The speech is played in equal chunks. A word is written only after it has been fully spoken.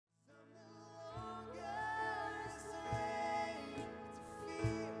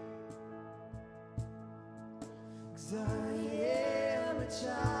'Cause I am a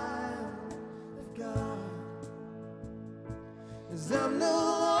child of God. 'Cause I'm no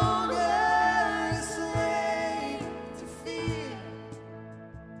longer a slave to fear.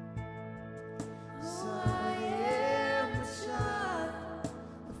 'Cause I am a child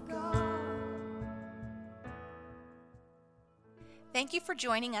of God. Thank you for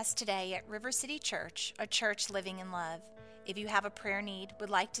joining us today at River City Church, a church living in love. If you have a prayer need, would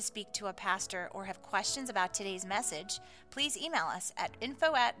like to speak to a pastor, or have questions about today's message, please email us at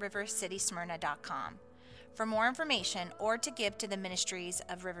info@rivercitysmyrna.com. For more information or to give to the ministries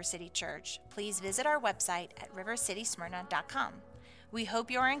of River City Church, please visit our website at rivercitysmyrna.com. We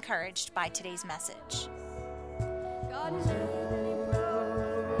hope you are encouraged by today's message. God is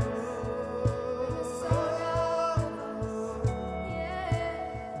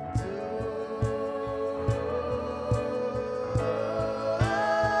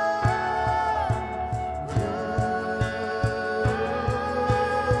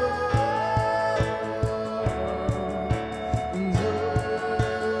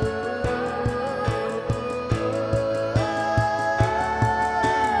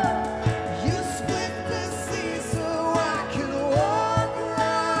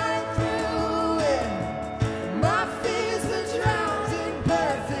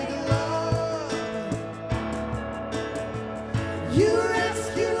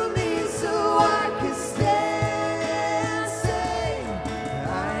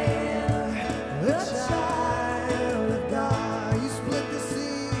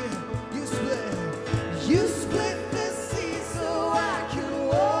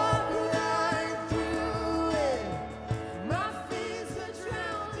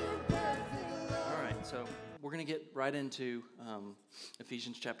right into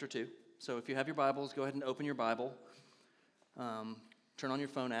Ephesians chapter 2. So if you have your Bibles, go ahead and open your Bible. Turn on your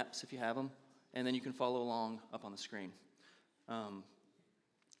phone apps if you have them, and then you can follow along up on the screen.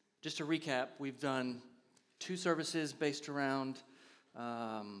 Just to recap, we've done 2 services based around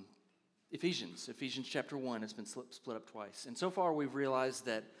Ephesians chapter 1 has been split up twice. And so far we've realized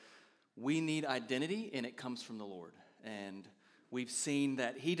that we need identity, and it comes from the Lord. And we've seen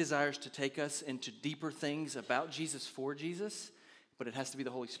that he desires to take us into deeper things about Jesus for Jesus, but it has to be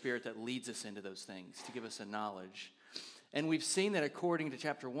the Holy Spirit that leads us into those things to give us a knowledge. And we've seen that according to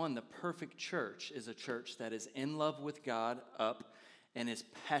chapter 1, the perfect church is a church that is in love with God up and is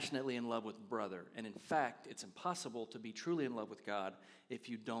passionately in love with brother. And in fact, it's impossible to be truly in love with God if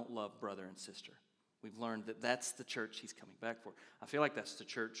you don't love brother and sister. We've learned that that's the church he's coming back for. I feel like that's the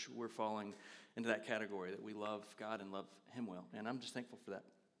church we're falling into, that category, that we love God and love him well. And I'm just thankful for that.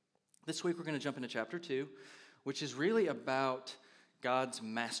 This week we're going to jump into chapter 2, which is really about God's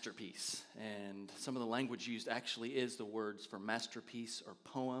masterpiece. And some of the language used actually is the words for masterpiece or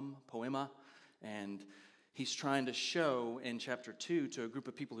poema. And he's trying to show in chapter 2 to a group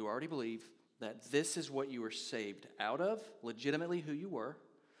of people who already believe that this is what you were saved out of, legitimately who you were,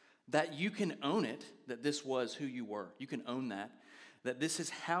 that you can own it, that this was who you were. You can own that this is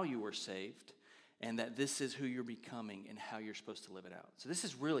how you were saved, and that this is who you're becoming and how you're supposed to live it out. So this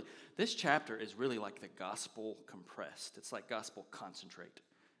chapter is really like the gospel compressed. It's like gospel concentrate.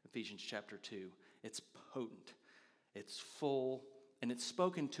 Ephesians chapter 2. It's potent, it's full, and it's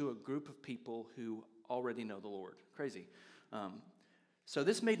spoken to a group of people who already know the Lord. Crazy. So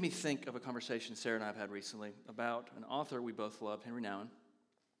this made me think of a conversation Sarah and I have had recently about an author we both love, Henry Nouwen,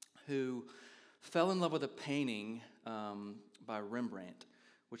 who fell in love with a painting by Rembrandt,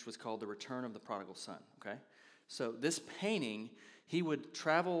 which was called The Return of the Prodigal Son, okay? So this painting, he would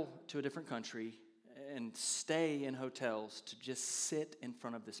travel to a different country and stay in hotels to just sit in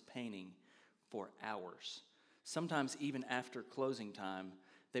front of this painting for hours. Sometimes even after closing time,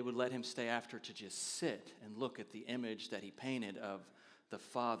 they would let him stay after to just sit and look at the image that he painted of the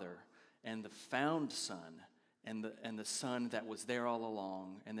Father and the found Son and the Son that was there all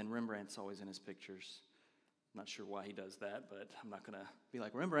along. And then Rembrandt's always in his pictures. I'm not sure why he does that, but I'm not going to be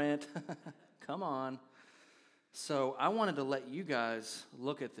like, Rembrandt, come on. So I wanted to let you guys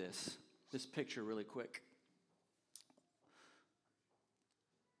look at this picture really quick.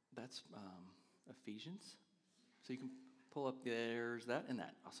 That's Ephesians. So you can pull up, there's that and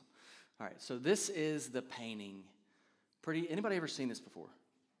that. Awesome. All right, so this is the painting. Anybody ever seen this before?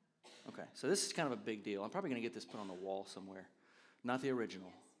 Okay, so this is kind of a big deal. I'm probably going to get this put on the wall somewhere. Not the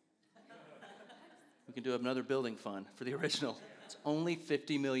original. We can do another building fund for the original. It's only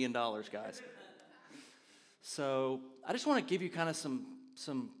 $50 million, guys. So I just want to give you kind of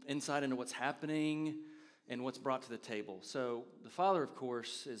some insight into what's happening and what's brought to the table. So the father, of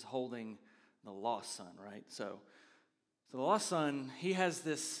course, is holding the lost son, right? So the lost son,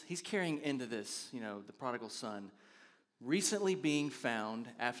 he's carrying into this, the prodigal son, recently being found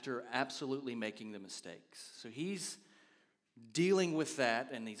after absolutely making the mistakes. So he's dealing with that,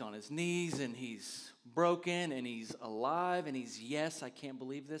 and he's on his knees, and he's broken, and he's alive, and he's, yes, I can't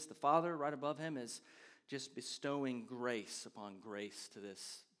believe this. The Father right above him is just bestowing grace upon grace to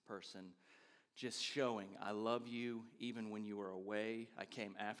this person, just showing, I love you even when you were away. I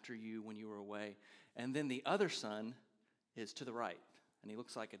came after you when you were away. And then the other son is to the right, and he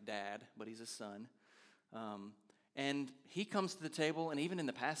looks like a dad, but he's a son. And he comes to the table, and even in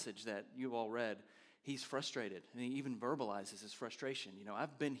the passage that you've all read, he's frustrated, and he even verbalizes his frustration.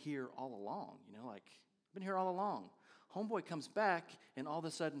 I've been here all along, I've been here all along. Homeboy comes back, and all of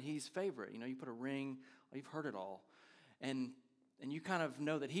a sudden he's favorite. You put a ring, you've heard it all. And you kind of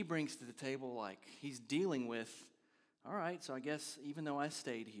know that he brings to the table, like, he's dealing with, all right, so I guess even though I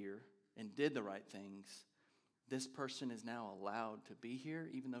stayed here and did the right things, this person is now allowed to be here,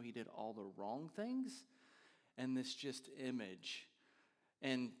 even though he did all the wrong things. And this just image.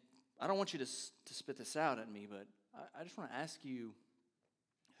 And I don't want you to spit this out at me, but I just want to ask you,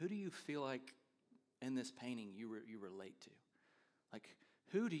 who do you feel like in this painting you relate to? Like,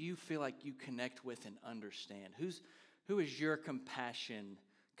 who do you feel like you connect with and understand? Who is your compassion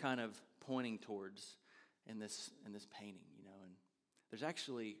kind of pointing towards in this painting? And there's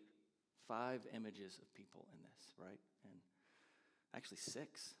actually 5 images of people in this, right? And actually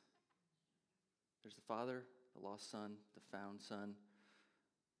 6. There's the Father, the lost son, the found son.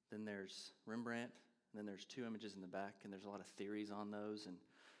 Then there's Rembrandt. And then there's 2 images in the back, and there's a lot of theories on those. And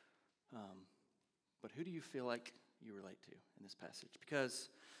but who do you feel like you relate to in this passage? Because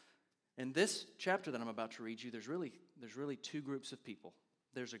in this chapter that I'm about to read you, there's really 2 groups of people.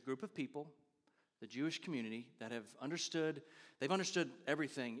 There's a group of people, the Jewish community, that they've understood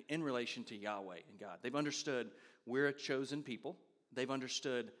everything in relation to Yahweh and God. They've understood we're a chosen people. They've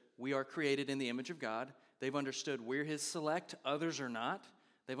understood we are created in the image of God. They've understood we're his select, others are not.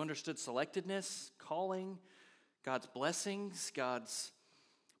 They've understood selectedness, calling, God's blessings, God's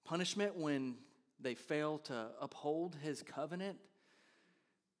punishment when they fail to uphold his covenant.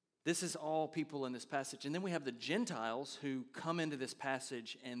 This is all people in this passage. And then we have the Gentiles who come into this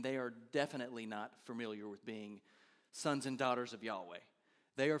passage, and they are definitely not familiar with being sons and daughters of Yahweh.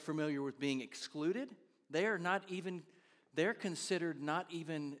 They are familiar with being excluded. They're considered not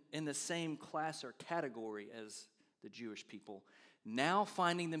even in the same class or category as the Jewish people, now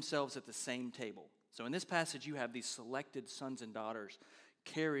finding themselves at the same table. So in this passage, you have these selected sons and daughters,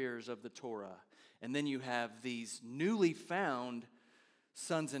 carriers of the Torah. And then you have these newly found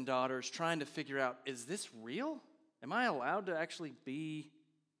sons and daughters trying to figure out, is this real? Am I allowed to actually be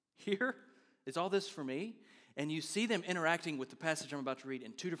here? Is all this for me? And you see them interacting with the passage I'm about to read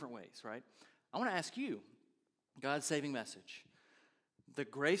in 2 different ways, right? I want to ask you, God's saving message, the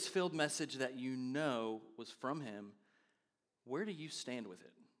grace-filled message that you know was from him, where do you stand with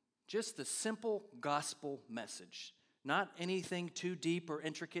it? Just the simple gospel message. Not anything too deep or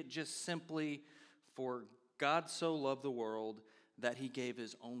intricate, just simply, for God so loved the world that he gave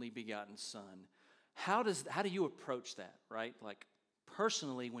his only begotten son. How do you approach that, right? Like,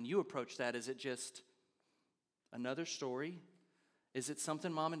 personally, when you approach that, is it just another story? Is it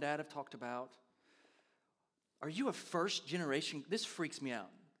something mom and dad have talked about? Are you a first generation? This freaks me out.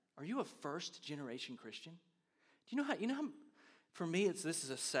 Are you a first generation Christian? Do you know how for me, this is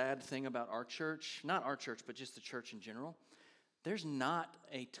a sad thing about our church, not our church, but just the church in general. There's not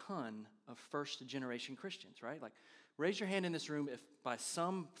a ton of first-generation Christians, right? Like, raise your hand in this room if by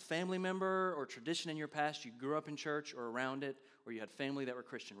some family member or tradition in your past you grew up in church or around it, or you had family that were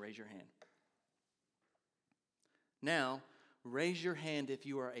Christian. Raise your hand. Now, raise your hand if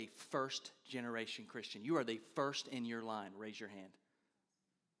you are a first-generation Christian. You are the first in your line. Raise your hand.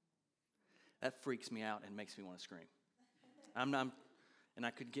 That freaks me out and makes me want to scream. And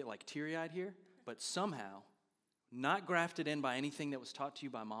I could get like teary-eyed here, but somehow, not grafted in by anything that was taught to you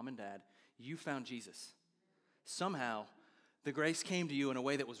by mom and dad, you found Jesus. Somehow, the grace came to you in a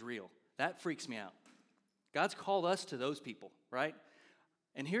way that was real. That freaks me out. God's called us to those people, right?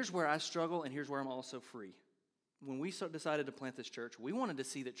 And here's where I struggle, and here's where I'm also free. When we decided to plant this church, we wanted to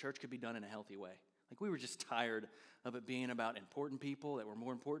see that church could be done in a healthy way. Like, we were just tired of it being about important people that were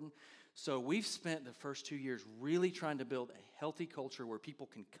more important. So we've spent the first 2 years really trying to build a healthy culture where people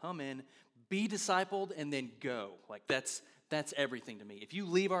can come in, be discipled, and then go. Like, that's everything to me. If you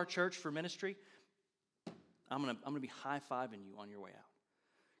leave our church for ministry, I'm gonna be high-fiving you on your way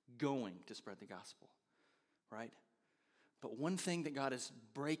out, going to spread the gospel, right? But one thing that God is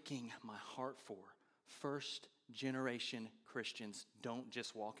breaking my heart for, first-generation Christians don't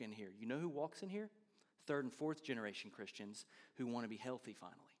just walk in here. You know who walks in here? 3rd and 4th generation Christians who want to be healthy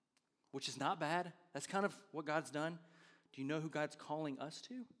finally, which is not bad. That's kind of what God's done. Do you know who God's calling us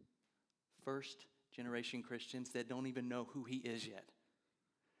to? First generation Christians that don't even know who he is yet.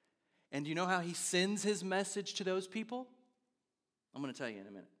 And do you know how he sends his message to those people? I'm going to tell you in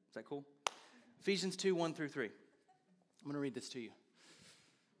a minute. Is that cool? Ephesians 2, 1 through 3. I'm going to read this to you.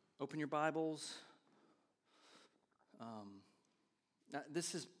 Open your Bibles.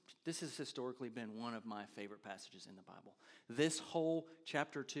 This has historically been one of my favorite passages in the Bible. This whole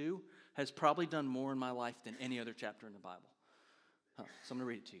chapter 2 has probably done more in my life than any other chapter in the Bible. So I'm going to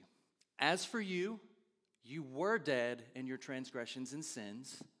read it to you. As for you, you were dead in your transgressions and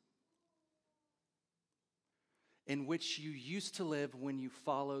sins, in which you used to live when you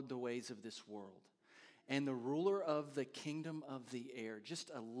followed the ways of this world, and the ruler of the kingdom of the air. Just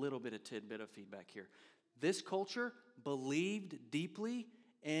a little bit of tidbit of feedback here. This culture believed deeply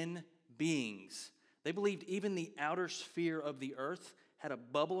in beings. They believed even the outer sphere of the earth had a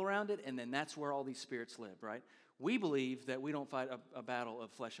bubble around it, and then that's where all these spirits lived, right? We believe that we don't fight a battle of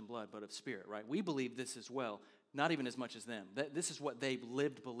flesh and blood, but of spirit, right? We believe this as well, not even as much as them. This is what they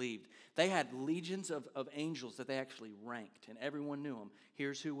believed. They had legions of angels that they actually ranked, and everyone knew them.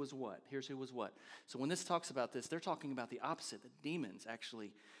 Here's who was what. Here's who was what. So when this talks about this, they're talking about the opposite. The demons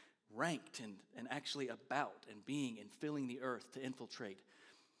actually ranked and actually about and being and filling the earth to infiltrate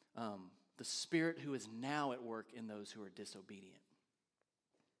the spirit who is now at work in those who are disobedient.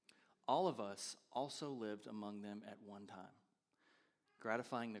 All of us also lived among them at one time,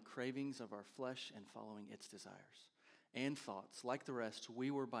 gratifying the cravings of our flesh and following its desires and thoughts. Like the rest,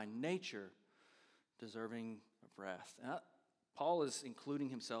 we were by nature deserving of wrath. Now, Paul is including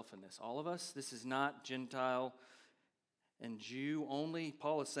himself in this. All of us, this is not Gentile and Jew only.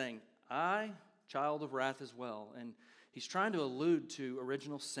 Paul is saying, I, child of wrath as well. And he's trying to allude to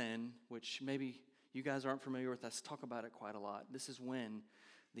original sin, which maybe you guys aren't familiar with. I talk about it quite a lot. This is when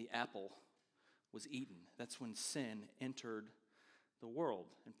the apple was eaten. That's when sin entered the world.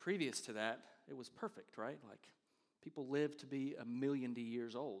 And previous to that, it was perfect, right? Like, people lived to be 1,000,000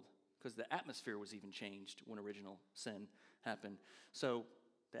 years old because the atmosphere was even changed when original sin happened. So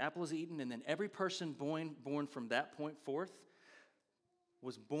the apple was eaten, and then every person born from that point forth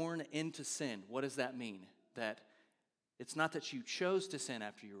was born into sin. What does that mean? That it's not that you chose to sin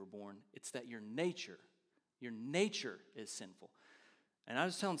after you were born, it's that your nature is sinful. And I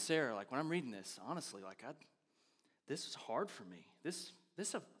was telling Sarah, like, when I'm reading this, honestly, like, this is hard for me. I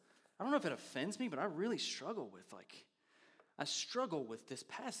don't know if it offends me, but I really struggle with this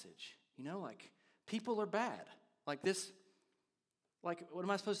passage. You know, like, people are bad. Like this, like, what am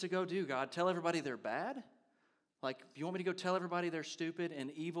I supposed to go do, God? Tell everybody they're bad? Like, you want me to go tell everybody they're stupid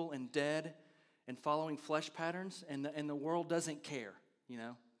and evil and dead and following flesh patterns, and the world doesn't care, you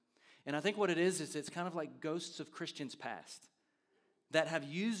know? And I think what it is it's kind of like ghosts of Christians past that have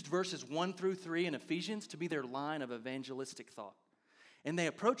used verses 1 through 3 in Ephesians to be their line of evangelistic thought. And they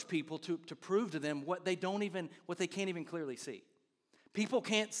approach people to prove to them what they can't even clearly see. People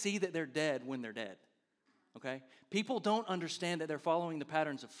can't see that they're dead when they're dead. Okay? People don't understand that they're following the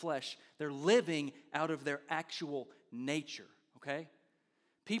patterns of flesh. They're living out of their actual nature. Okay?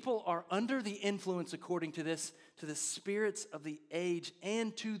 People are under the influence, according to this, to the spirits of the age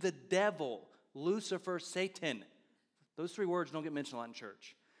and to the devil, Lucifer, Satan. Those 3 words don't get mentioned a lot in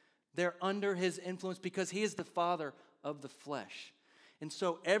church. They're under his influence because he is the father of the flesh. And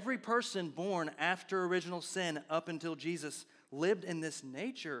so every person born after original sin up until Jesus lived in this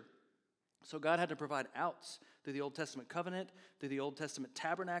nature. So God had to provide outs through the Old Testament covenant, through the Old Testament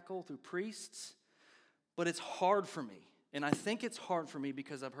tabernacle, through priests. But it's hard for me. And I think it's hard for me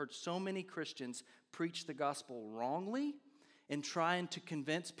because I've heard so many Christians preach the gospel wrongly and trying to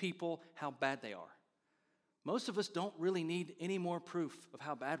convince people how bad they are. Most of us don't really need any more proof of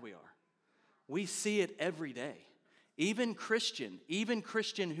how bad we are. We see it every day. Even Christian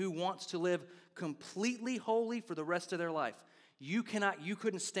who wants to live completely holy for the rest of their life, you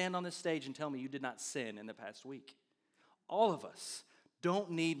couldn't stand on this stage and tell me you did not sin in the past week. All of us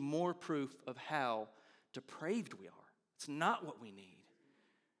don't need more proof of how depraved we are. It's not what we need.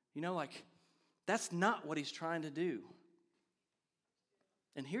 You know, like, that's not what he's trying to do.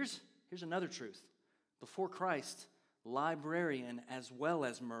 And here's another truth. Before Christ, librarian as well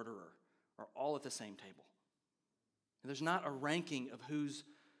as murderer are all at the same table. There's not a ranking of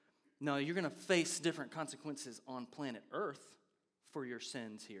you're going to face different consequences on planet Earth for your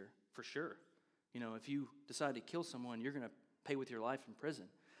sins here, for sure. You know, if you decide to kill someone, you're going to pay with your life in prison.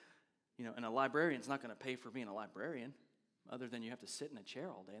 You know, and a librarian's not going to pay for being a librarian, other than you have to sit in a chair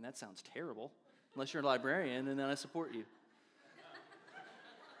all day, and that sounds terrible. Unless you're a librarian, and then I support you.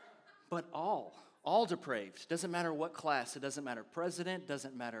 But all depraved. Doesn't matter what class. It doesn't matter president.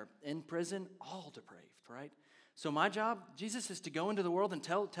 Doesn't matter in prison. All depraved, right? So my job, Jesus, is to go into the world and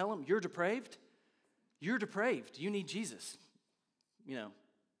tell them, you're depraved. You're depraved. You need Jesus.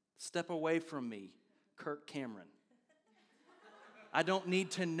 Step away from me, Kirk Cameron. I don't need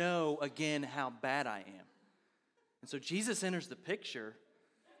to know again how bad I am. And so Jesus enters the picture.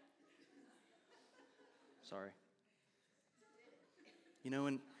 Sorry.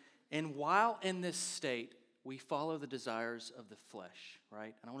 And while in this state, we follow the desires of the flesh,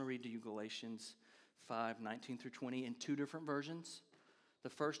 right? And I want to read to you Galatians 5:19 through 20 in two different versions. The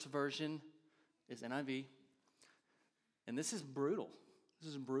first version is NIV. And this is brutal. This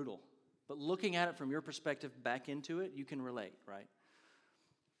is brutal. But looking at it from your perspective back into it, you can relate, right?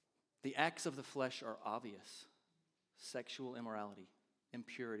 The acts of the flesh are obvious: sexual immorality,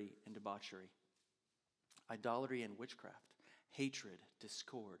 impurity, and debauchery, idolatry and witchcraft, hatred,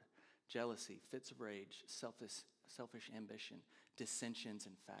 discord, jealousy, fits of rage, selfish ambition, dissensions,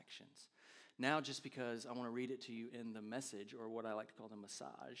 and factions. Now, just because I want to read it to you in the Message, or what I like to call the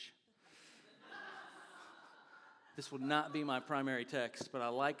massage, this will not be my primary text, but I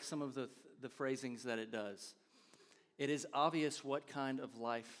like some of the phrasings that it does. It is obvious what kind of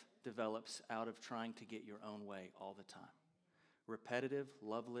life develops out of trying to get your own way all the time. Repetitive,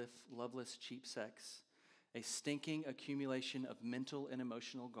 loveless, cheap sex, a stinking accumulation of mental and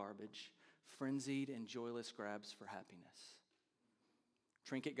emotional garbage, frenzied and joyless grabs for happiness.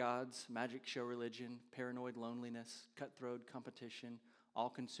 Trinket gods, magic show religion, paranoid loneliness, cutthroat competition,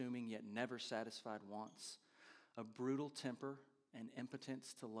 all-consuming yet never satisfied wants, a brutal temper and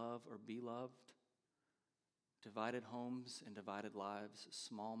impotence to love or be loved, divided homes and divided lives,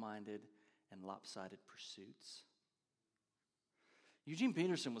 small-minded and lopsided pursuits. Eugene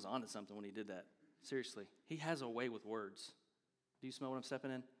Peterson was onto something when he did that. Seriously, he has a way with words. Do you smell what I'm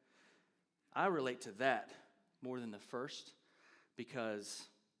stepping in? I relate to that more than the first, because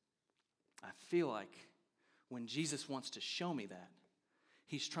I feel like when Jesus wants to show me that,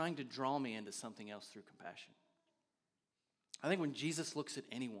 he's trying to draw me into something else through compassion. I think when Jesus looks at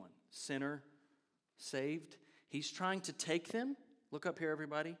anyone, sinner, saved, he's trying to take them, look up here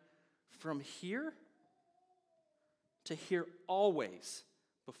everybody, from here to here always.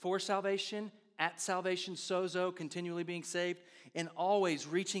 Before salvation, at salvation, sozo, continually being saved, and always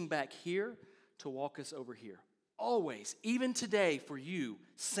reaching back here to walk us over here. Always, even today for you,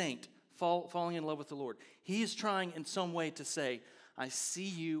 saint, falling in love with the Lord. He is trying in some way to say, I see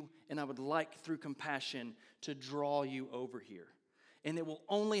you and I would like through compassion to draw you over here. And it will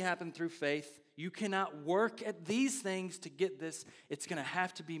only happen through faith. You cannot work at these things to get this. It's going to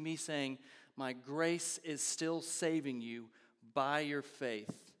have to be me saying, my grace is still saving you by your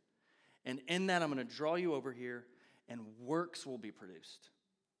faith. And in that, I'm going to draw you over here, and works will be produced.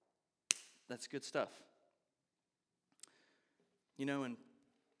 That's good stuff.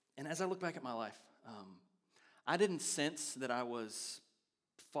 And as I look back at my life, I didn't sense that I was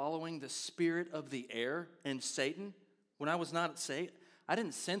following the spirit of the air and Satan when I was not saved. I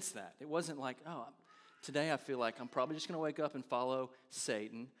didn't sense that. It wasn't like, today I feel like I'm probably just going to wake up and follow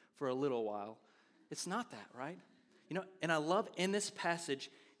Satan for a little while. It's not that, right? And I love in this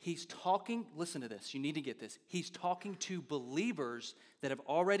passage, he's talking, listen to this, you need to get this. He's talking to believers that have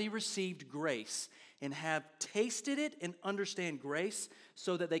already received grace and have tasted it and understand grace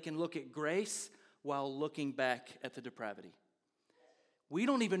so that they can look at grace while looking back at the depravity. We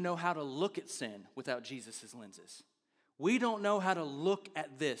don't even know how to look at sin without Jesus' lenses. We don't know how to look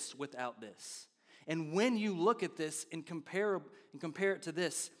at this without this. And when you look at this and compare it to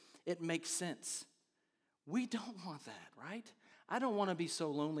this, it makes sense. We don't want that, right? I don't want to be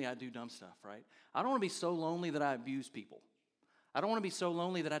so lonely I do dumb stuff, right? I don't want to be so lonely that I abuse people. I don't want to be so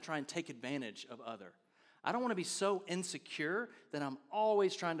lonely that I try and take advantage of other. I don't want to be so insecure that I'm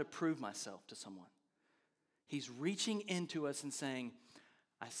always trying to prove myself to someone. He's reaching into us and saying,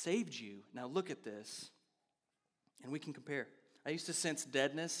 I saved you. Now look at this. And we can compare. I used to sense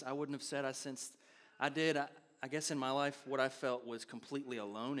deadness. I wouldn't have said I sensed. I did. I guess in my life, what I felt was completely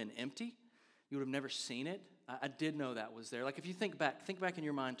alone and empty. You would have never seen it. I did know that was there. Like if you think back in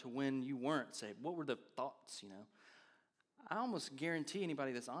your mind to when you weren't saved. What were the thoughts, I almost guarantee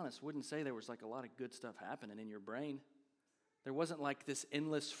anybody that's honest wouldn't say there was like a lot of good stuff happening in your brain. There wasn't like this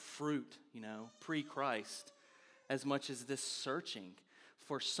endless fruit, pre-Christ, as much as this searching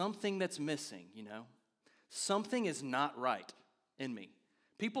for something that's missing, Something is not right in me.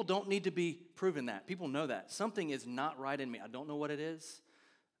 People don't need to be proven that. People know that. Something is not right in me. I don't know what it is,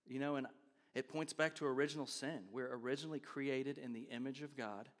 and it points back to original sin. We're originally created in the image of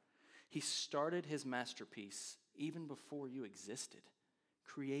God. He started his masterpiece even before you existed,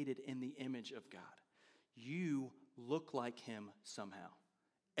 created in the image of God. You look like him somehow.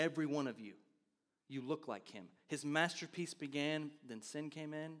 Every one of you. you look like him. His masterpiece began, then sin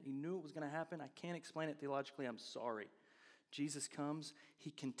came in. He knew it was going to happen. I can't explain it theologically. I'm sorry. Jesus comes.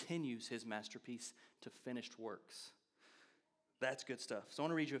 He continues his masterpiece to finished works. That's good stuff. So I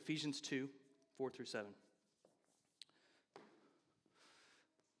want to read you Ephesians 2, 4 through 7.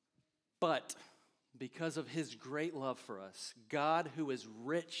 But because of his great love for us, God, who is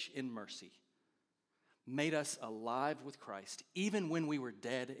rich in mercy, made us alive with Christ, even when we were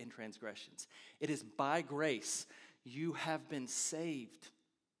dead in transgressions. It is by grace you have been saved.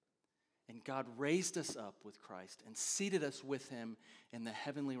 And God raised us up with Christ and seated us with him in the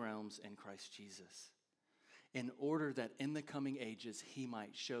heavenly realms in Christ Jesus, in order that in the coming ages he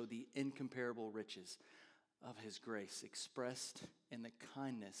might show the incomparable riches of his grace expressed in the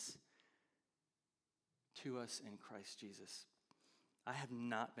kindness to us in Christ Jesus. I have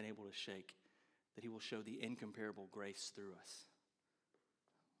not been able to shake that he will show the incomparable grace through us.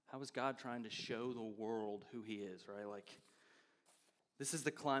 How is God trying to show the world who he is, right? Like, this is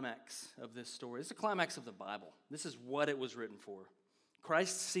the climax of this story. It's the climax of the Bible. This is what it was written for.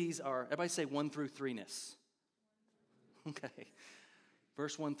 Christ sees our, everybody say 1 through 3-ness. Okay.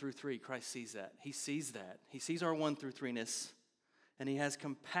 Verse 1 through 3, Christ sees that. He sees that. He sees our 1 through 3-ness, and he has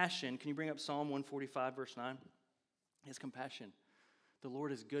compassion. Can you bring up Psalm 145, verse 9? He has compassion. The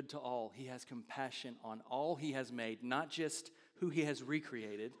Lord is good to all. He has compassion on all he has made, not just who he has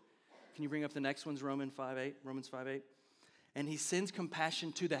recreated. Can you bring up the next one's Romans 5:8? And he sends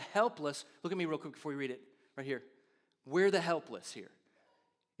compassion to the helpless. Look at me real quick before you read it, right here. We're the helpless here.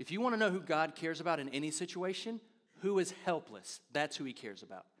 If you want to know who God cares about in any situation, who is helpless, that's who he cares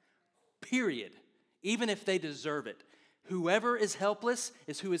about. Period. Even if they deserve it. Whoever is helpless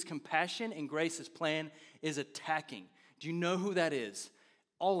is who his compassion and grace, his plan, is attacking. Do you know who that is?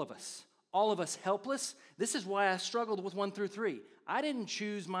 All of us. All of us helpless. This is why I struggled with 1 through 3. I didn't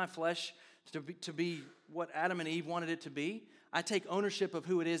choose my flesh to be what Adam and Eve wanted it to be. I take ownership of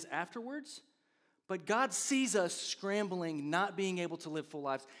who it is afterwards. But God sees us scrambling, not being able to live full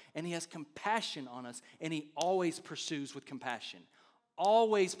lives, and he has compassion on us, and he always pursues with compassion.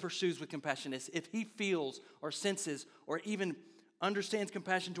 Always pursues with compassion. As if he feels or senses or even understands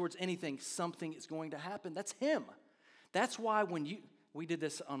compassion towards anything, something is going to happen. That's him. That's why we did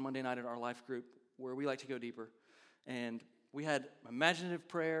this on Monday night at our life group where we like to go deeper. And we had imaginative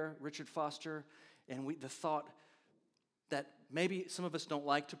prayer, Richard Foster, and the thought that maybe some of us don't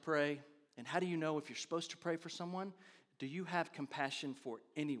like to pray. And how do you know if you're supposed to pray for someone? Do you have compassion for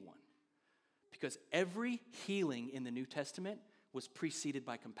anyone? Because every healing in the New Testament was preceded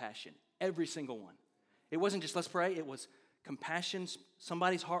by compassion. Every single one. It wasn't just let's pray, it was compassion.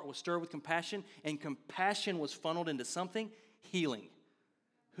 Somebody's heart was stirred with compassion, and compassion was funneled into something, healing.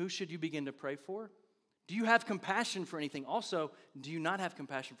 Who should you begin to pray for? Do you have compassion for anything? Also, do you not have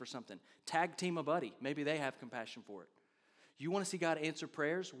compassion for something? Tag team a buddy. Maybe they have compassion for it. You want to see God answer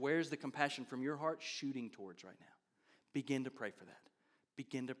prayers? Where's the compassion from your heart shooting towards right now? Begin to pray for that.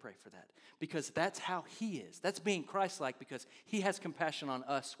 Begin to pray for that. Because that's how he is. That's being Christ-like, because he has compassion on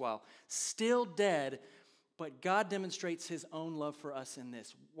us while still dead. But God demonstrates his own love for us in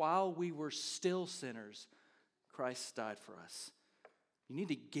this. While we were still sinners, Christ died for us. You need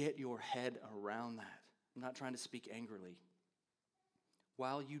to get your head around that. I'm not trying to speak angrily.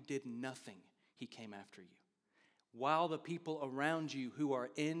 While you did nothing, he came after you. While the people around you who are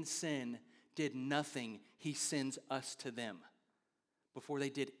in sin did nothing, he sends us to them before they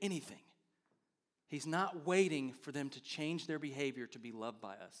did anything. He's not waiting for them to change their behavior to be loved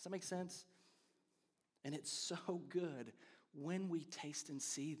by us. Does that make sense? And it's so good when we taste and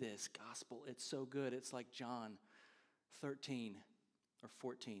see this gospel. It's so good. It's like John 13 or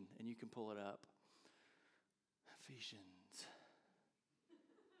 14, and you can pull it up. Ephesians.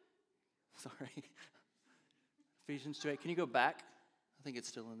 Sorry. Ephesians 2:8. Can you go back? I think it's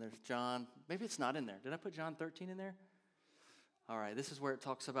still in there. John. Maybe it's not in there. Did I put John 13 in there? All right. This is where it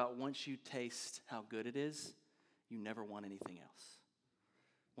talks about once you taste how good it is, you never want anything else.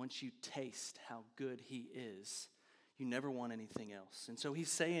 Once you taste how good he is, you never want anything else. And so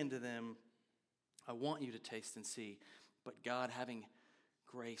he's saying to them, I want you to taste and see. But God, having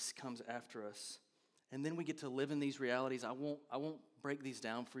grace, comes after us. And then we get to live in these realities. I won't break these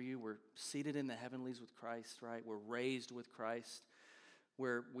down for you. We're seated in the heavenlies with Christ, right? We're raised with Christ,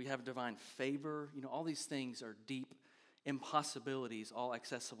 where we have divine favor. You know, all these things are deep impossibilities, all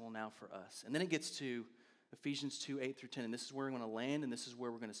accessible now for us. And then it gets to Ephesians 2:8 through 10. And this is where we're going to land, and this is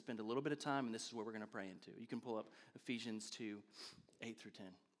where we're going to spend a little bit of time, and this is where we're going to pray into. You can pull up Ephesians 2:8 through 10.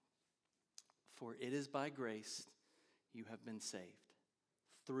 For it is by grace you have been saved,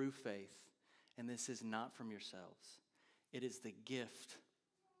 through faith, and this is not from yourselves. It is the gift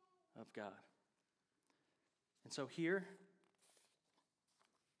of God. And so here,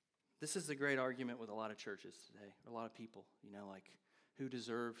 this is the great argument with a lot of churches today, a lot of people, like, who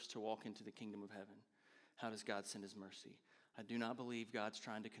deserves to walk into the kingdom of heaven? How does God send his mercy? I do not believe God's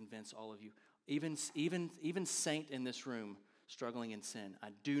trying to convince all of you, even saint in this room struggling in sin. I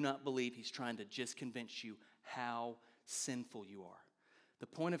do not believe he's trying to just convince you how sinful you are. The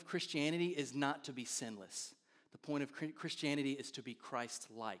point of Christianity is not to be sinless. The point of Christianity is to be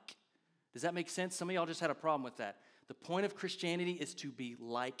Christ-like. Does that make sense? Some of y'all just had a problem with that. The point of Christianity is to be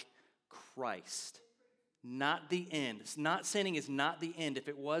like Christ, not the end. It's not sinning is not the end. If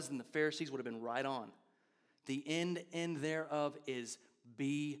it was, then the Pharisees would have been right on. The end thereof is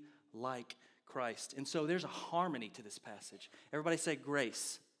be like Christ. And so there's a harmony to this passage. Everybody say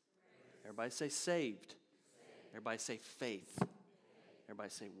grace. Everybody say saved. Everybody say faith. Everybody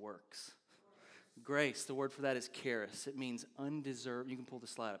say works. Grace, the word for that is charis. It means undeserved. You can pull the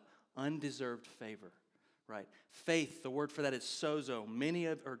slide up. Undeserved favor, right? Faith, the word for that is sozo.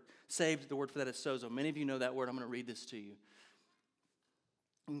 Saved, the word for that is sozo. Many of you know that word. I'm going to read this to you.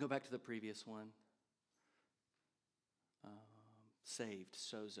 You can go back to the previous one. Saved,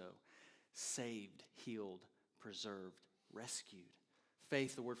 sozo. Saved, healed, preserved, rescued.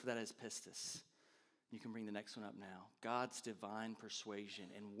 Faith, the word for that is pistis. You can bring the next one up now. God's divine persuasion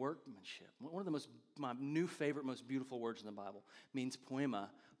and workmanship. One of my new favorite, most beautiful words in the Bible means poema,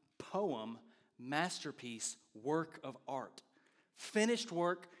 poem, masterpiece, work of art. Finished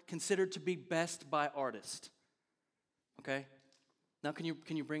work considered to be best by artist. Okay? Now can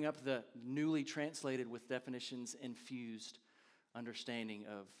you bring up the newly translated with definitions infused understanding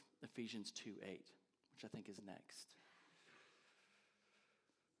of Ephesians 2:8, which I think is next.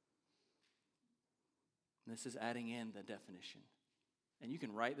 This is adding in the definition. And you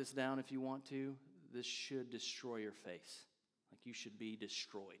can write this down if you want to. This should destroy your face. Like you should be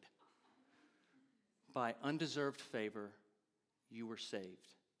destroyed. By undeserved favor, you were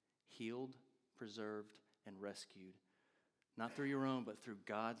saved, healed, preserved, and rescued. Not through your own, but through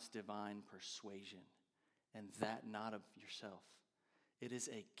God's divine persuasion. And that not of yourself. It is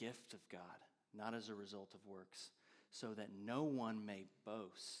a gift of God, not as a result of works, so that no one may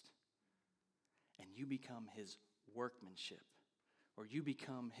boast. And you become his workmanship, or you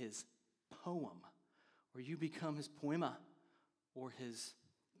become his poem, or you become his poema, or his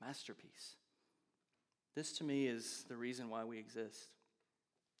masterpiece. This to me is the reason why we exist.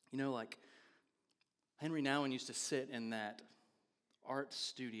 Like Henry Nouwen used to sit in that art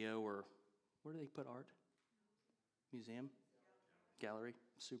studio, or where do they put art? Museum? Gallery?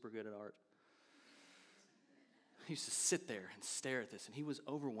 Super good at art. He used to sit there and stare at this, and he was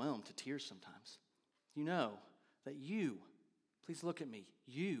overwhelmed to tears sometimes. You know that you, please look at me,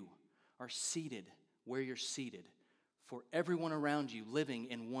 you are seated where you're seated for everyone around you living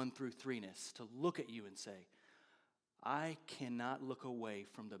in 1 through 3-ness to look at you and say, I cannot look away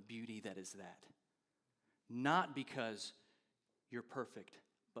from the beauty that is that. Not because you're perfect,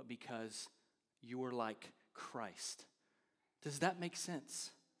 but because you are like Christ. Does that make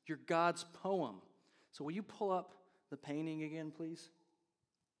sense? You're God's poem. So will you pull up the painting again, please?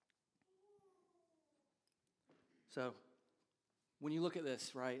 So, when you look at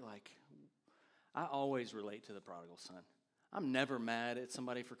this, right, like, I always relate to the prodigal son. I'm never mad at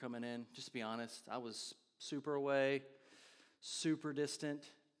somebody for coming in, just to be honest. I was super away, super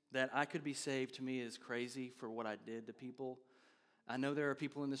distant. That I could be saved to me is crazy for what I did to people. I know there are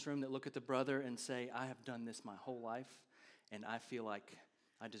people in this room that look at the brother and say, I have done this my whole life, and I feel like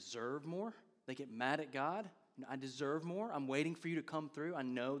I deserve more. They get mad at God. I deserve more. I'm waiting for you to come through. I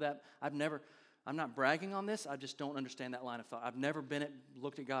know that. I'm not bragging on this. I just don't understand that line of thought. I've never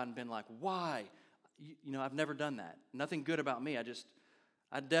looked at God and been like, why? I've never done that. Nothing good about me.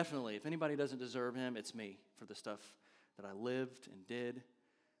 I definitely, if anybody doesn't deserve him, it's me for the stuff that I lived and did.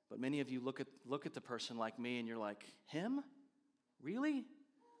 But many of you look at the person like me and you're like, him? Really?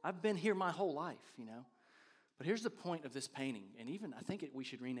 I've been here my whole life, But here's the point of this painting. And even, I think we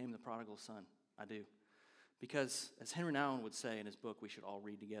should rename the prodigal son. I do. Because, as Henry Nouwen would say in his book, we should all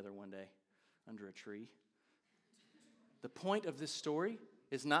read together one day under a tree. The point of this story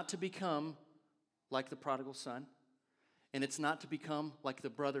is not to become like the prodigal son, and it's not to become like the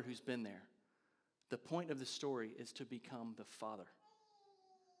brother who's been there. The point of the story is to become the father.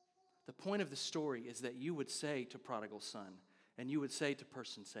 The point of the story is that you would say to prodigal son, and you would say to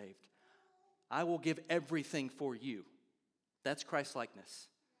person saved, I will give everything for you. That's Christ-likeness.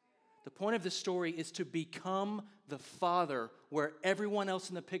 The point of the story is to become the father where everyone else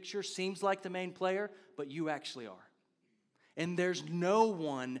in the picture seems like the main player, but you actually are. And there's no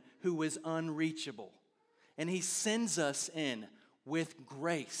one who is unreachable. And he sends us in with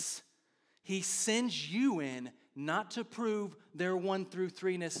grace. He sends you in not to prove their 1 through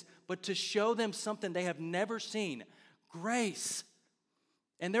 3-ness, but to show them something they have never seen, grace.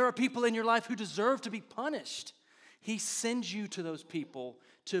 And there are people in your life who deserve to be punished. He sends you to those people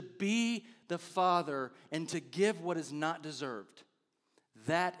to be the Father and to give what is not deserved.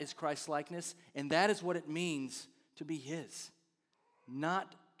 That is Christ-likeness, and that is what it means to be His,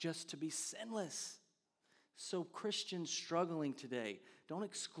 not just to be sinless. So Christians struggling today, don't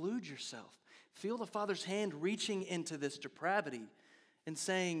exclude yourself. Feel the Father's hand reaching into this depravity and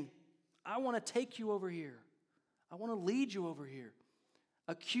saying, I want to take you over here. I want to lead you over here.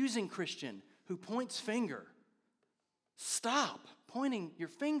 Accusing Christian who points finger. Stop pointing your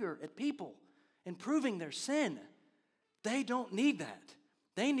finger at people and proving their sin. They don't need that.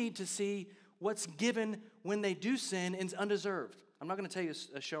 They need to see what's given when they do sin and is undeserved. I'm not going to tell you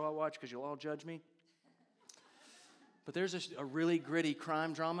a show I watch because you'll all judge me. But there's a really gritty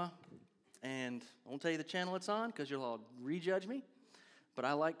crime drama, and I won't tell you the channel it's on because you'll all rejudge me. But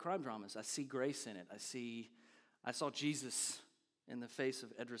I like crime dramas. I see grace in it. I saw Jesus in the face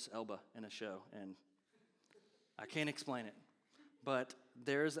of Idris Elba in a show, and I can't explain it. But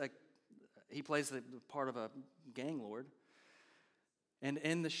he plays the part of a gang lord. And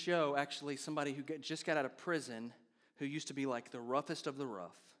in the show, actually, somebody who just got out of prison, who used to be like the roughest of the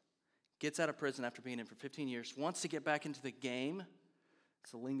rough, gets out of prison after being in for 15 years, wants to get back into the game.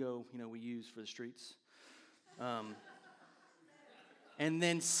 It's the lingo, we use for the streets. And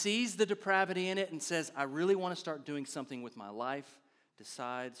then sees the depravity in it and says, I really want to start doing something with my life,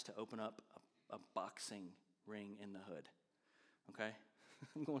 decides to open up a boxing ring in the hood. Okay?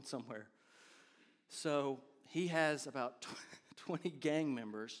 I'm going somewhere. So he has about 20 gang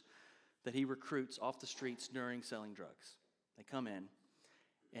members that he recruits off the streets during selling drugs. They come in,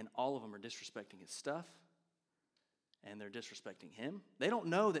 and all of them are disrespecting his stuff, and they're disrespecting him. They don't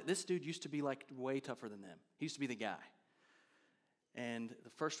know that this dude used to be like way tougher than them. He used to be the guy. And the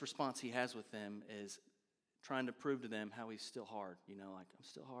first response he has with them is trying to prove to them how he's still hard. Like, I'm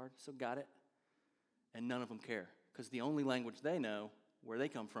still hard, still got it. And none of them care, because the only language they know, where they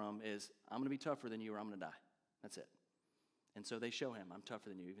come from, is I'm going to be tougher than you or I'm going to die. That's it. And so they show him, I'm tougher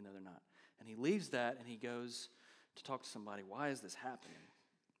than you, even though they're not. And he leaves that, and he goes to talk to somebody. Why is this happening?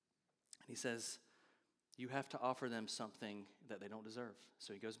 And he says, you have to offer them something that they don't deserve.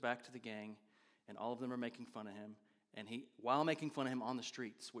 So he goes back to the gang, and all of them are making fun of him. And while making fun of him on the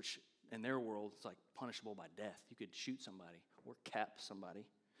streets, which in their world is like punishable by death. You could shoot somebody or cap somebody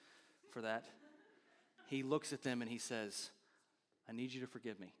for that. He looks at them and he says, I need you to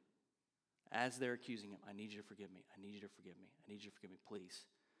forgive me. As they're accusing him, I need you to forgive me. I need you to forgive me. I need you to forgive me, please.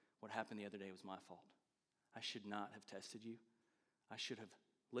 What happened the other day was my fault. I should not have tested you. I should have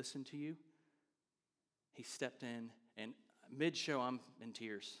listened to you. He stepped in, and mid-show, I'm in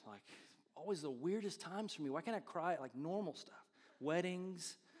tears. Like, always the weirdest times for me. Why can't I cry at like normal stuff?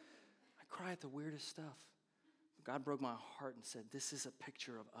 Weddings, I cry at the weirdest stuff. God broke my heart and said, this is a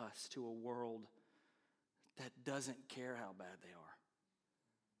picture of us to a world that doesn't care how bad they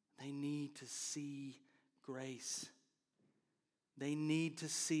are. They need to see grace. They need to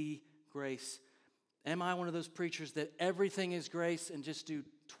see grace. Am I one of those preachers that everything is grace and just do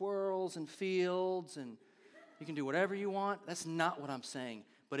twirls and fields and you can do whatever you want? That's not what I'm saying.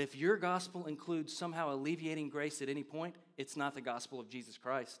 But if your gospel includes somehow alleviating grace at any point, it's not the gospel of Jesus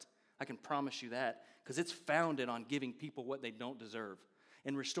Christ. I can promise you that, because it's founded on giving people what they don't deserve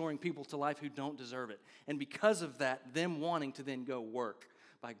and restoring people to life who don't deserve it. And because of that, them wanting to then go work.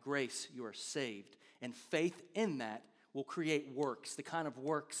 By grace, you are saved. And faith in that will create works, the kind of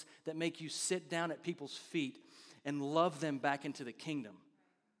works that make you sit down at people's feet and love them back into the kingdom.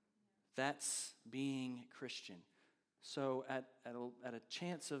 That's being Christian. So at a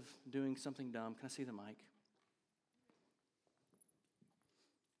chance of doing something dumb, can I see the mic?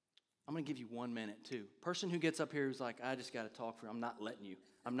 I'm going to give you 1 minute, too. Person who gets up here who's like, I just got to talk for you. I'm not letting you.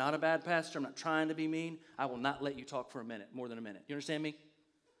 I'm not a bad pastor. I'm not trying to be mean. I will not let you talk for a minute, more than a minute. You understand me?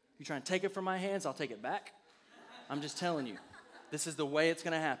 You try and take it from my hands, I'll take it back. I'm just telling you. This is the way it's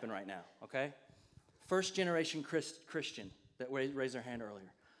going to happen right now, okay? First generation Christian that raised their hand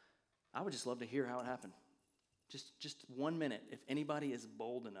earlier. I would just love to hear how it happened. Just 1 minute, if anybody is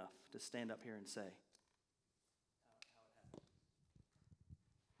bold enough to stand up here and say how it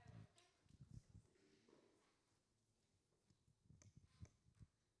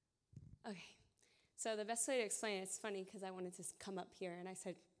happened. Okay, so the best way to explain it, it's funny because I wanted to come up here and I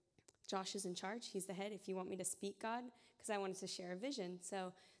said, Josh is in charge, he's the head, if you want me to speak, God, because I wanted to share a vision.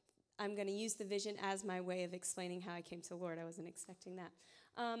 So I'm going to use the vision as my way of explaining how I came to the Lord. I wasn't expecting that.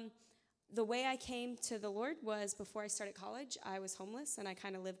 the way I came to the Lord was before I started college. I was homeless, and I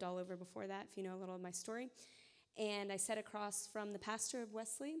kind of lived all over before that, if you know a little of my story. And I sat across from the pastor of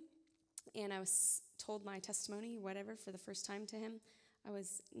Wesley, and I was told my testimony, whatever, for the first time to him. I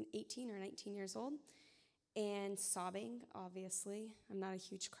was 18 or 19 years old, and sobbing, obviously. I'm not a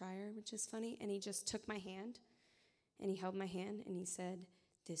huge crier, which is funny. And he just took my hand, and he held my hand, and he said,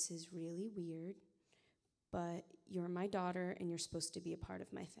 "This is really weird, but you're my daughter, and you're supposed to be a part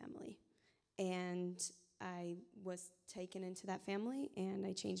of my family." And I was taken into that family, and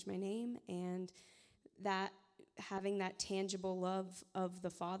I changed my name, and that having that tangible love of the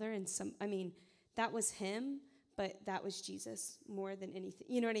Father, and that was him, but that was Jesus more than anything.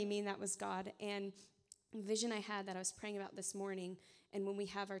 You know what I mean? That was God. And the vision I had that I was praying about this morning, and when we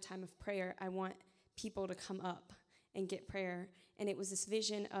have our time of prayer, I want people to come up and get prayer. And it was this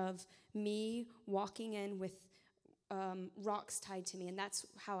vision of me walking in with rocks tied to me, and that's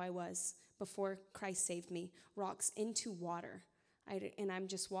how I was before Christ saved me, rocks into water. And I'm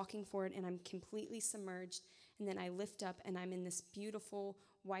just walking forward, and I'm completely submerged, and then I lift up, and I'm in this beautiful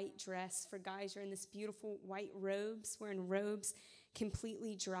white dress. For guys, you're in this beautiful white robes, wearing robes,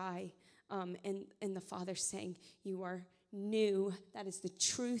 completely dry, and the Father's saying, "You are new. That is the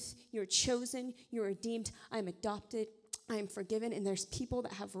truth. You're chosen. You're redeemed. I'm adopted. I am forgiven." And there's people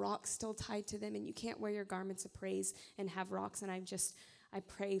that have rocks still tied to them, and you can't wear your garments of praise and have rocks. And I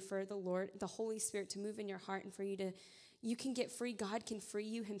pray for the Lord, the Holy Spirit, to move in your heart, and for you can get free. God can free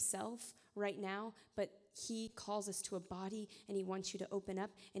you himself right now, but he calls us to a body, and he wants you to open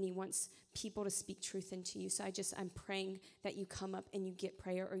up, and he wants people to speak truth into you. So I'm praying that you come up and you get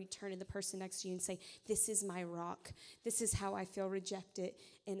prayer, or you turn to the person next to you and say, "This is my rock. This is how I feel rejected,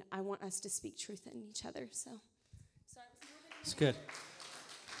 and I want us to speak truth in each other." So It's good.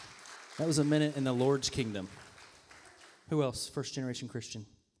 That was a minute in the Lord's kingdom. Who else? First generation Christian.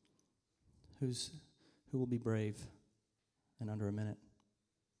 Who will be brave in under a minute?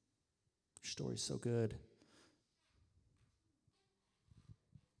 Your story's so good.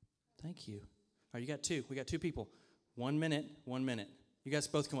 Thank you. All right, you got two. We got two people. 1 minute, 1 minute. You guys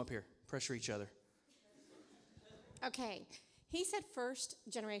both come up here. Pressure each other. Okay. He said first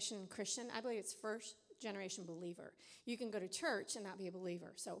generation Christian. I believe it's first generation believer. You can go to church and not be a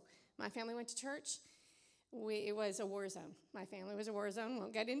believer. So my family went to church. It was a war zone. My family was a war zone.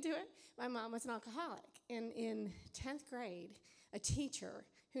 Won't get into it. My mom was an alcoholic. And in 10th grade, a teacher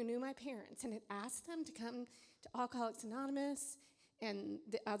who knew my parents and had asked them to come to Alcoholics Anonymous and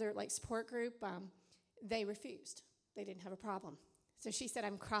the other support group, they refused. They didn't have a problem. So she said,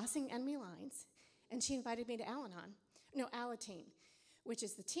 "I'm crossing enemy lines." And she invited me to Alateen, which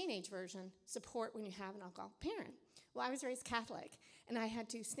is the teenage version, support when you have an alcoholic parent. Well, I was raised Catholic, and I had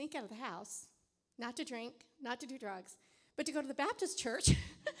to sneak out of the house, not to drink, not to do drugs, but to go to the Baptist church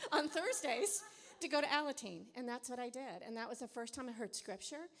on Thursdays to go to Alateen. And that's what I did. And that was the first time I heard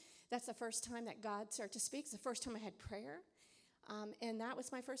scripture. That's the first time that God started to speak. It's the first time I had prayer. And that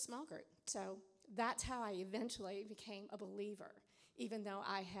was my first small group. So that's how I eventually became a believer, even though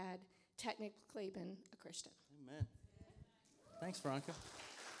I had technically been a Christian. Amen. Thanks, Veronica.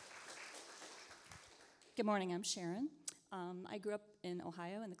 Good morning, I'm Sharon. I grew up in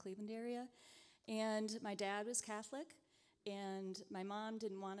Ohio in the Cleveland area, and my dad was Catholic, and my mom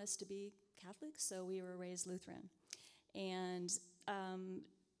didn't want us to be Catholic, so we were raised Lutheran. And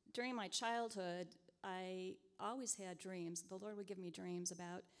during my childhood, I always had dreams. The Lord would give me dreams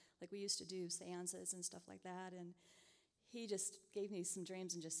about, we used to do seances and stuff like that, and he just gave me some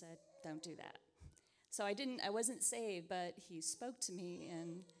dreams and just said, "Don't do that." So I wasn't saved, but he spoke to me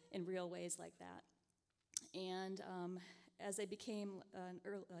in real ways like that. And as I became an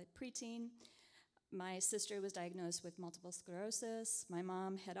preteen, my sister was diagnosed with multiple sclerosis. My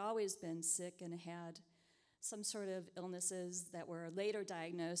mom had always been sick and had some sort of illnesses that were later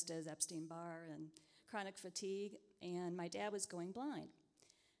diagnosed as Epstein-Barr and chronic fatigue, and my dad was going blind.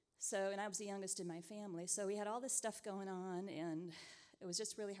 And I was the youngest in my family, so we had all this stuff going on, and it was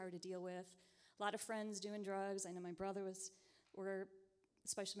just really hard to deal with. A lot of friends doing drugs. I know my brother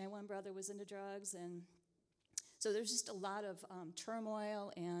especially my one brother was into drugs, and so there's just a lot of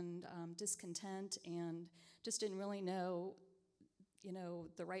turmoil and discontent, and just didn't really know,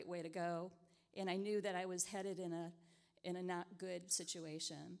 the right way to go. And I knew that I was headed in a not good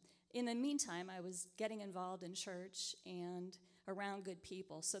situation. In the meantime, I was getting involved in church and around good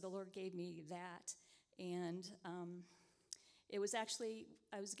people, so the Lord gave me that. And it was actually,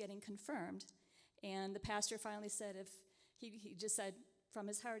 I was getting confirmed, and the pastor finally said, he just said, from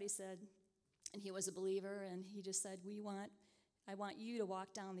his heart, he said, and he was a believer, and he just said, I want you to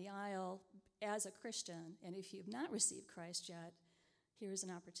walk down the aisle as a Christian, and if you've not received Christ yet, here's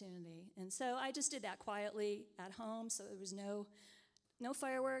an opportunity. And so I just did that quietly at home, so there was no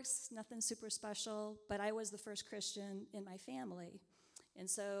fireworks, nothing super special, but I was the first Christian in my family. And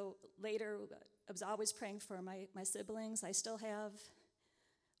so later, I was always praying for my siblings. I still have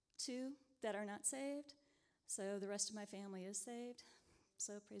 2 that are not saved, so the rest of my family is saved.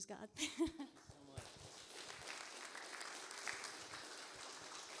 So praise God. One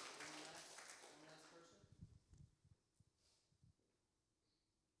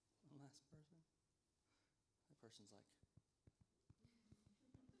last person. That person's like, all right.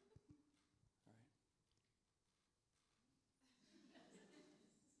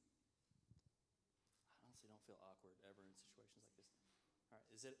 I honestly don't feel awkward ever in situations like this. All right,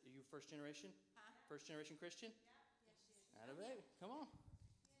 are you first generation? First generation Christian? Yeah. Yes, she is. Baby. Come on.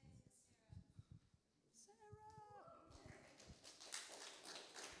 Sarah.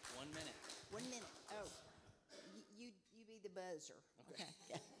 1 minute. 1 minute. Oh, you be the buzzer.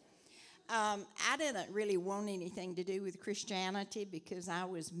 Okay. I didn't really want anything to do with Christianity because I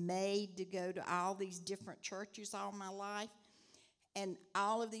was made to go to all these different churches all my life. And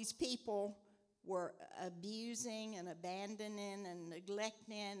all of these people were abusing and abandoning and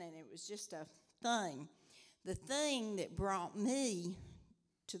neglecting, and it was just a thing. The thing that brought me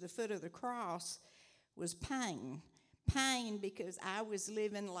to the foot of the cross was pain. Pain because I was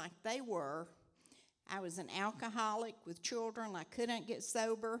living like they were. I was an alcoholic with children. I couldn't get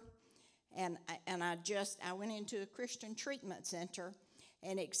sober. And I went into a Christian treatment center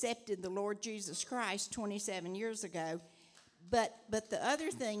and accepted the Lord Jesus Christ 27 years ago. But the other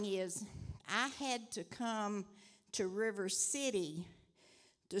thing is, I had to come to River City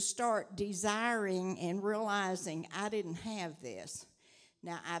to start desiring and realizing I didn't have this.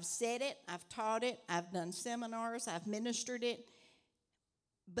 Now, I've said it, I've taught it, I've done seminars, I've ministered it.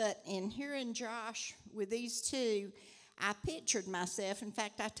 But in hearing Josh with these 2, I pictured myself, in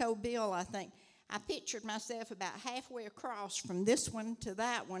fact, I told Bill, I pictured myself about halfway across from this one to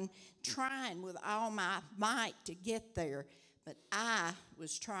that one, trying with all my might to get there. But I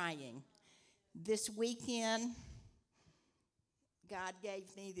was trying. This weekend, God gave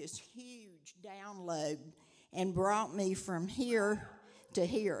me this huge download and brought me from here to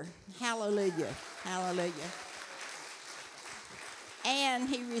here. Hallelujah. Hallelujah. And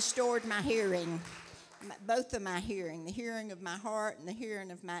he restored my hearing. Both of my hearing, the hearing of my heart and the hearing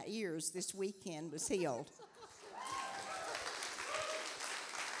of my ears this weekend was healed.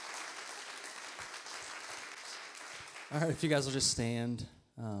 All right, if you guys will just stand.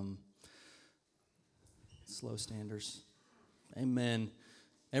 Slow standers. Amen.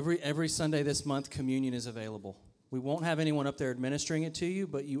 Every Sunday this month, communion is available. We won't have anyone up there administering it to you,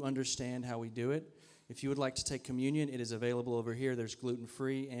 but you understand how we do it. If you would like to take communion, it is available over here. There's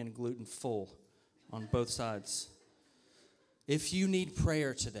gluten-free and gluten-full on both sides. If you need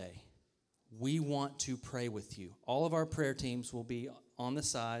prayer today, we want to pray with you. All of our prayer teams will be on the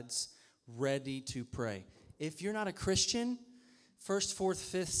sides, ready to pray. If you're not a Christian, 1st, 4th,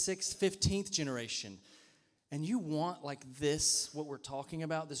 5th, 6th, 15th generation, and you want like this, what we're talking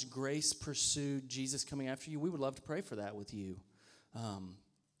about, this grace-pursued Jesus coming after you, we would love to pray for that with you.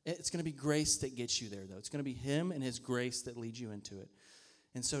 It's going to be grace that gets you there, though. It's going to be Him and His grace that leads you into it.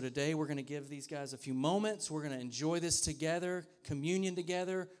 And so today we're going to give these guys a few moments. We're going to enjoy this together, communion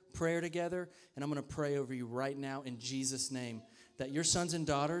together, prayer together. And I'm going to pray over you right now in Jesus' name, that your sons and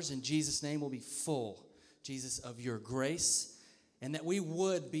daughters in Jesus' name will be full, Jesus, of your grace, and that we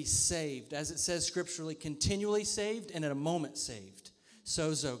would be saved, as it says scripturally, continually saved and at a moment saved.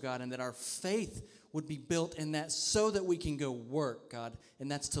 Sozo, God, and that our faith would be built in that so that we can go work, God,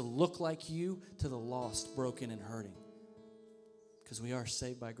 and that's to look like you to the lost, broken, and hurting. Because we are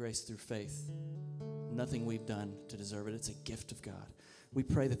saved by grace through faith. Nothing we've done to deserve it. It's a gift of God. We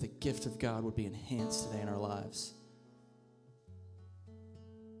pray that the gift of God would be enhanced today in our lives.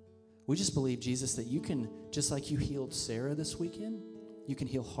 We just believe, Jesus, that you can, just like you healed Sarah this weekend, you can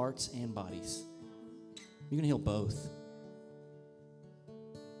heal hearts and bodies. You can heal both.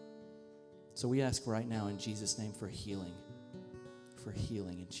 So we ask right now in Jesus' name for healing. For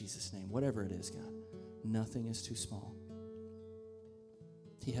healing in Jesus' name. Whatever it is, God. Nothing is too small.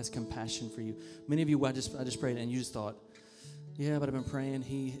 He has compassion for you. Many of you, I just prayed and you just thought, yeah, but I've been praying.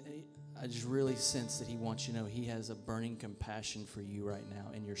 I just really sense that He wants you to know He has a burning compassion for you right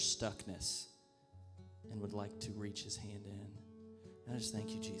now in your stuckness and would like to reach His hand in. And I just thank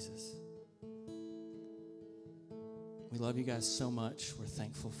you, Jesus. We love you guys so much. We're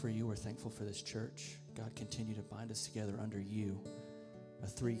thankful for you. We're thankful for this church. God, continue to bind us together under you. A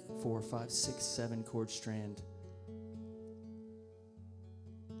 3, 4, 5, 6, 7 chord strand.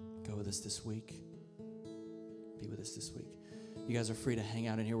 Go with us this week. Be with us this week. You guys are free to hang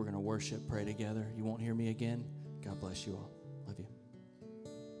out in here. We're going to worship, pray together. You won't hear me again. God bless you all. Love you.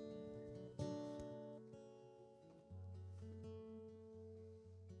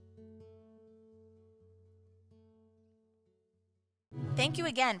 Thank you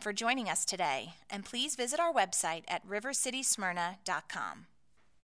again for joining us today, and please visit our website at rivercitysmyrna.com.